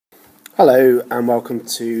Hello and welcome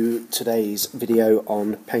to today's video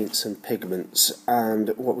on paints and pigments, and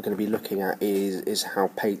what we're going to be looking at is how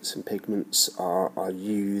paints and pigments are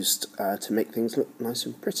used to make things look nice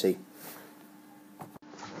and pretty.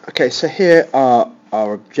 Okay, so here are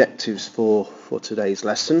our objectives for today's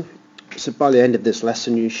lesson. So by the end of this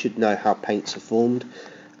lesson you should know how paints are formed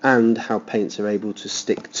and how paints are able to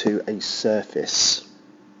stick to a surface.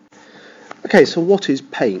 Okay, so what is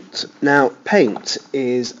paint? Now, paint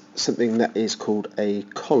is something that is called a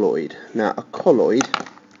colloid. Now, a colloid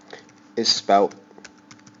is spelt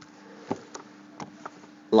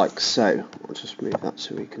like so. I'll just move that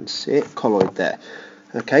so we can see it. Colloid there.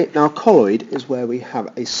 Okay, now a colloid is where we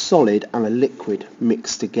have a solid and a liquid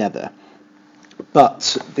mixed together,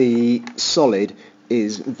 but the solid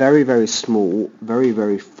is very, very small, very,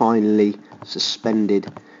 very finely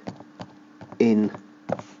suspended in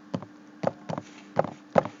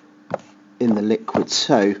the liquid.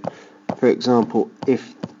 So, for example,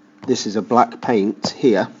 if this is a black paint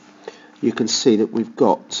here, you can see that we've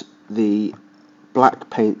got the black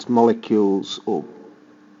paint molecules or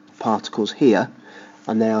particles here,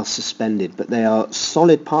 and they are suspended, but they are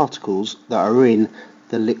solid particles that are in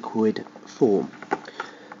the liquid form.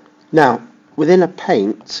 Now, within a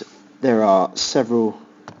paint there are several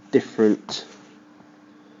different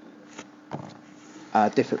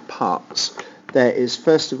parts. There is,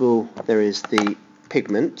 first of all, there is the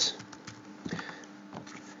pigment.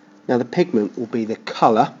 Now the pigment will be the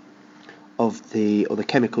colour of the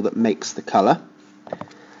chemical that makes the colour.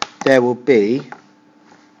 There will be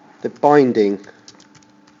the binding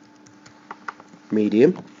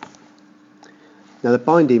medium. Now the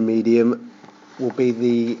binding medium will be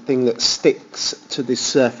the thing that sticks to the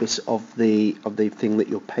surface of the thing that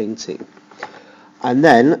you're painting. And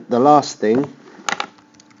then the last thing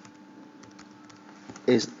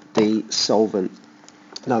is the solvent.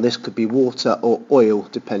 Now this could be water or oil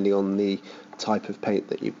depending on the type of paint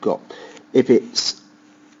that you've got. If it's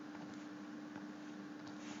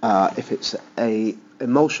a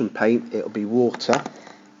emulsion paint, it'll be water.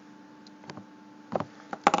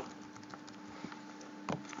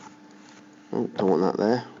 Oh, don't want that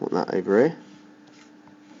there, want that over here.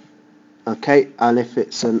 Okay, and if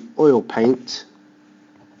it's an oil paint,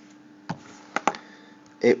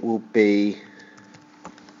 it will be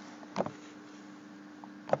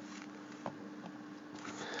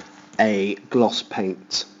a gloss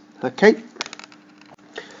paint. Okay,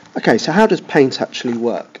 so how does paint actually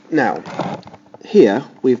work? Now, here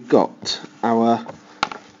we've got our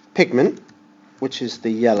pigment, which is the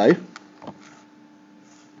yellow.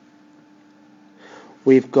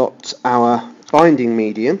 We've got our binding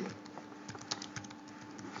medium,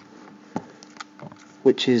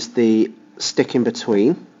 which is the stick in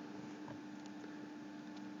between.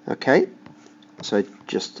 Okay, so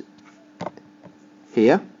just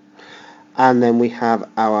here. And then we have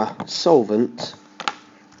our solvent,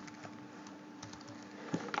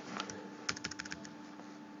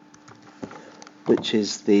 which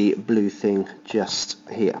is the blue thing just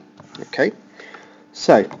here. Okay,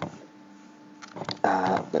 so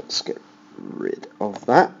let's get rid of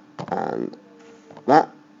that and that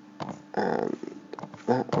and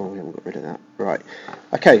that. Oh, we haven't got rid of that. Right.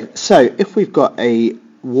 Okay, so if we've got a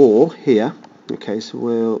wall here, okay, so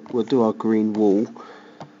we'll do our green wall.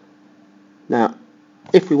 Now,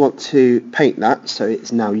 if we want to paint that so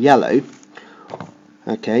it's now yellow,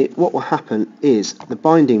 okay, what will happen is the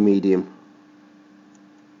binding medium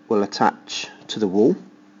will attach to the wall,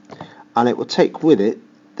 and it will take with it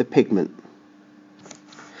the pigment.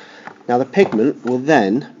 Now the pigment will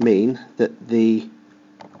then mean that the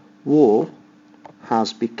wall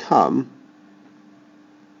has become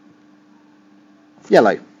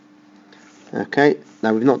yellow. Okay,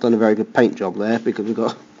 now we've not done a very good paint job there because we've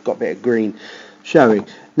got a bit of green showing.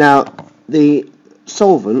 Now the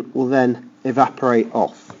solvent will then evaporate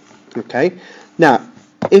off. Okay, now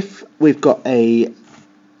if we've got a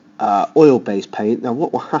oil-based paint, now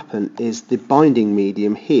what will happen is the binding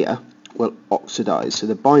medium here will oxidize. So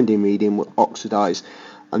the binding medium will oxidize,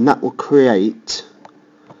 and that will create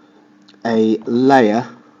a layer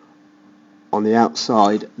on the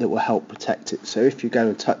outside that will help protect it. So if you go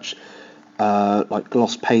and touch like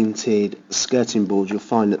gloss painted skirting boards, you'll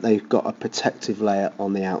find that they've got a protective layer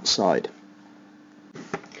on the outside.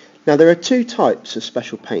 Now there are two types of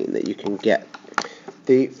special paint that you can get.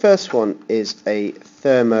 The first one is a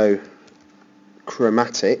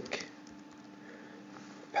thermochromatic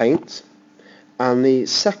paint, and the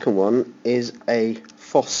second one is a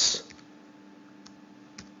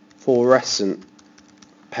phosphorescent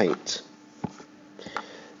paint.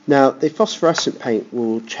 Now the phosphorescent paint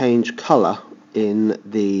will change colour in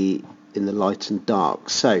the in the light and dark.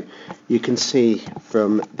 So you can see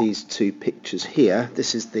from these two pictures here,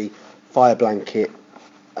 this is the fire blanket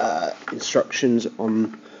instructions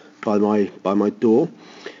on by my door.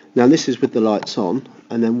 Now this is with the lights on,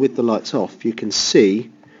 and then with the lights off you can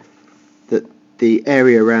see that the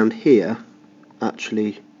area around here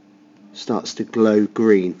actually starts to glow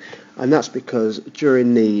green, and that's because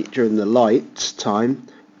during the light time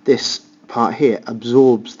this part here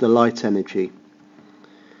absorbs the light energy,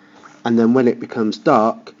 and then when it becomes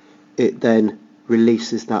dark it then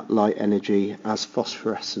releases that light energy as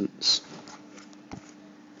phosphorescence.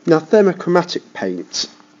 Now thermochromatic paint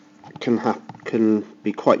can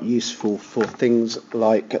be quite useful for things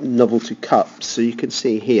like novelty cups. So you can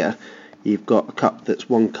see here you've got a cup that's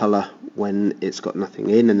one colour when it's got nothing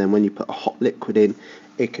in, and then when you put a hot liquid in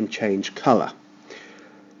it can change colour.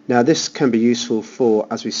 Now this can be useful for,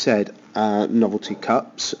 as we said, novelty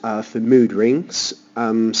cups, for mood rings,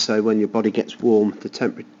 so when your body gets warm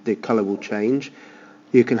the colour will change.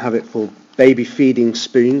 You can have it for baby feeding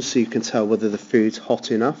spoons, so you can tell whether the food's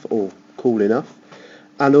hot enough or cool enough,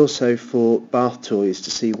 and also for bath toys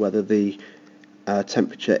to see whether the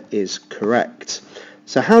temperature is correct.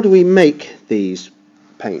 So how do we make these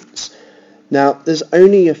paints? Now there's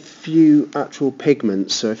only a few actual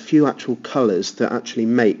pigments, so a few actual colours that actually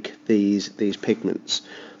make these pigments.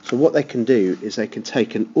 So what they can do is they can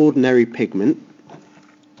take an ordinary pigment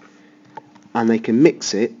and they can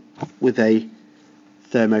mix it with a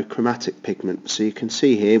thermochromatic pigment. So you can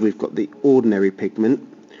see here we've got the ordinary pigment,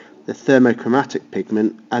 the thermochromatic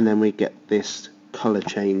pigment, and then we get this colour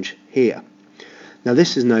change here. Now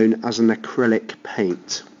this is known as an acrylic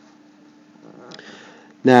paint.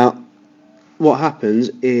 Now what happens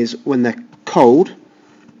is when they're cold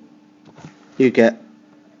you get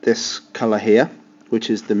this colour here,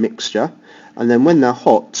 which is the mixture, and then when they're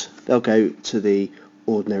hot they'll go to the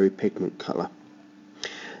ordinary pigment colour.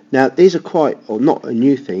 Now these are quite, or not a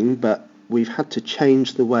new thing, but we've had to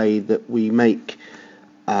change the way that we make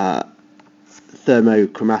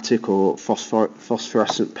thermochromatic or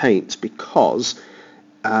phosphorescent paints, because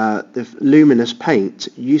the luminous paint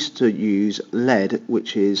used to use lead,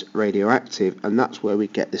 which is radioactive, and that's where we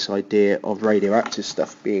get this idea of radioactive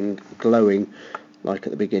stuff being glowing like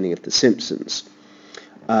at the beginning of The Simpsons.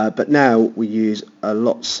 But now we use a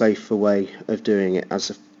lot safer way of doing it,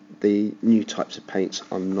 as the new types of paints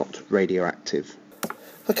are not radioactive.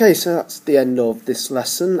 Okay, so that's the end of this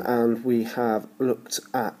lesson, and we have looked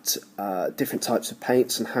at different types of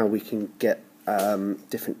paints and how we can get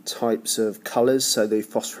different types of colours, so the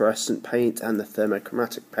phosphorescent paint and the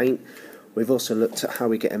thermochromatic paint. We've also looked at how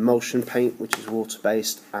we get emulsion paint, which is water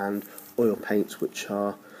based, and oil paints, which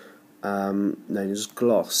are known as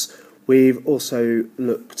gloss. We've also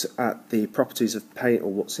looked at the properties of paint,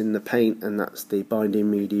 or what's in the paint, and that's the binding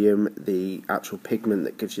medium, the actual pigment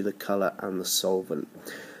that gives you the colour, and the solvent.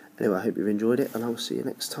 Anyway, I hope you've enjoyed it, and I'll see you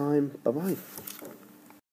next time. Bye bye.